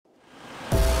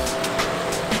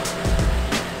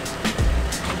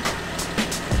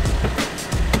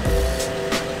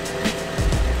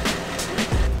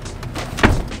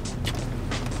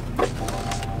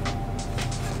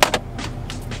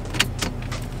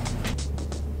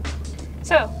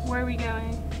So, where are we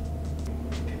going?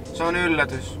 Se on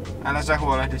yllätys. Älä sä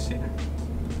huolehdi siitä.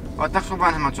 Ottaako sun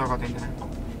vanhemmat sua kotiin tänään?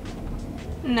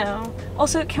 No.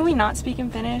 Also, can we not speak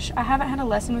in Finnish? I haven't had a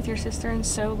lesson with your sister in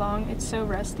so long. It's so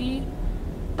rusty.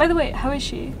 By the way, how is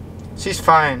she? She's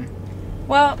fine.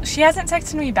 Well, she hasn't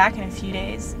texted me back in a few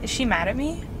days. Is she mad at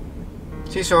me?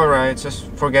 She's alright, just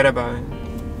forget about it.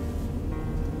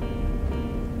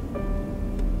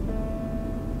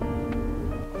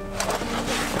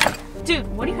 Dude,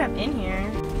 what do you have in here?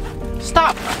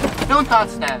 Stop! Don't touch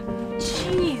that!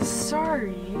 Jeez,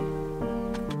 sorry.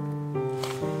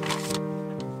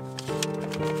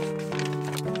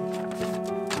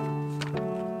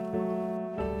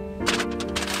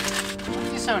 Why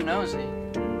are you so nosy?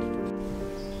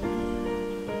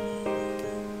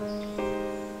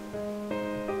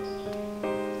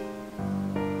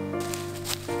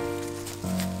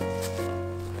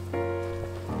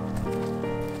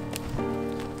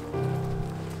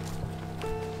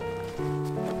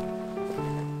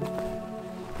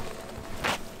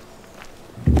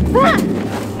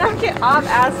 Knock it off,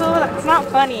 asshole. That's not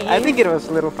funny. I think it was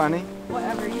a little funny.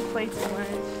 Whatever, you play too much.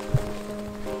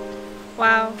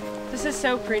 Wow, this is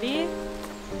so pretty.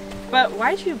 But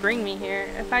why'd you bring me here?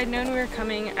 If I'd known we were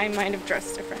coming, I might have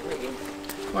dressed differently.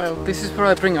 Well, this is where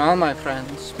I bring all my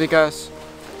friends, because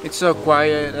it's so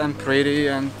quiet and pretty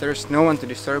and there's no one to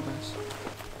disturb us.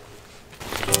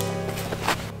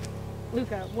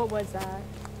 Luca, what was that?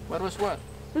 What was what?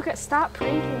 Luca, stop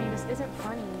pranking me. This isn't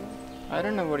funny. I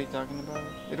don't know what you're talking about.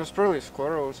 It was probably a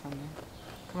squirrel or something.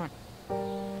 Come on.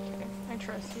 Okay, I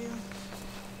trust you.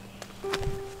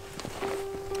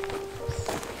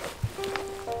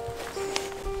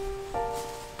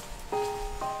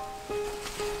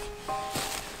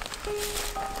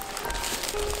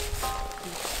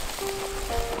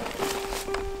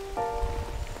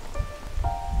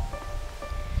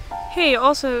 Hey,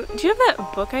 also, do you have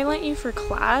that book I lent you for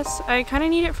class? I kind of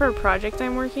need it for a project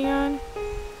I'm working on.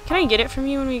 Can I get it from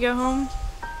you when we go home?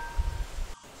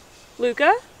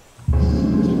 Luca?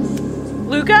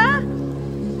 Luca?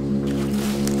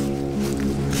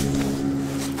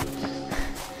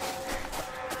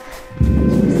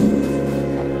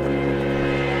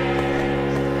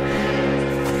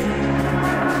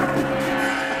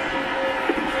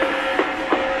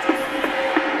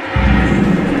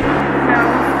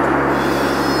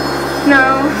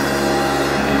 No.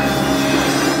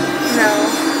 No.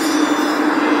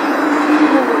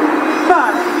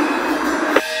 Fuck.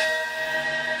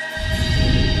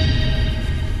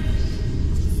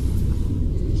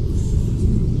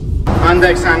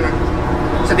 Anteeksi Anna.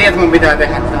 Sä tiedät mun pitää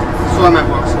tehdä tää Suomen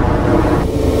vuoksi.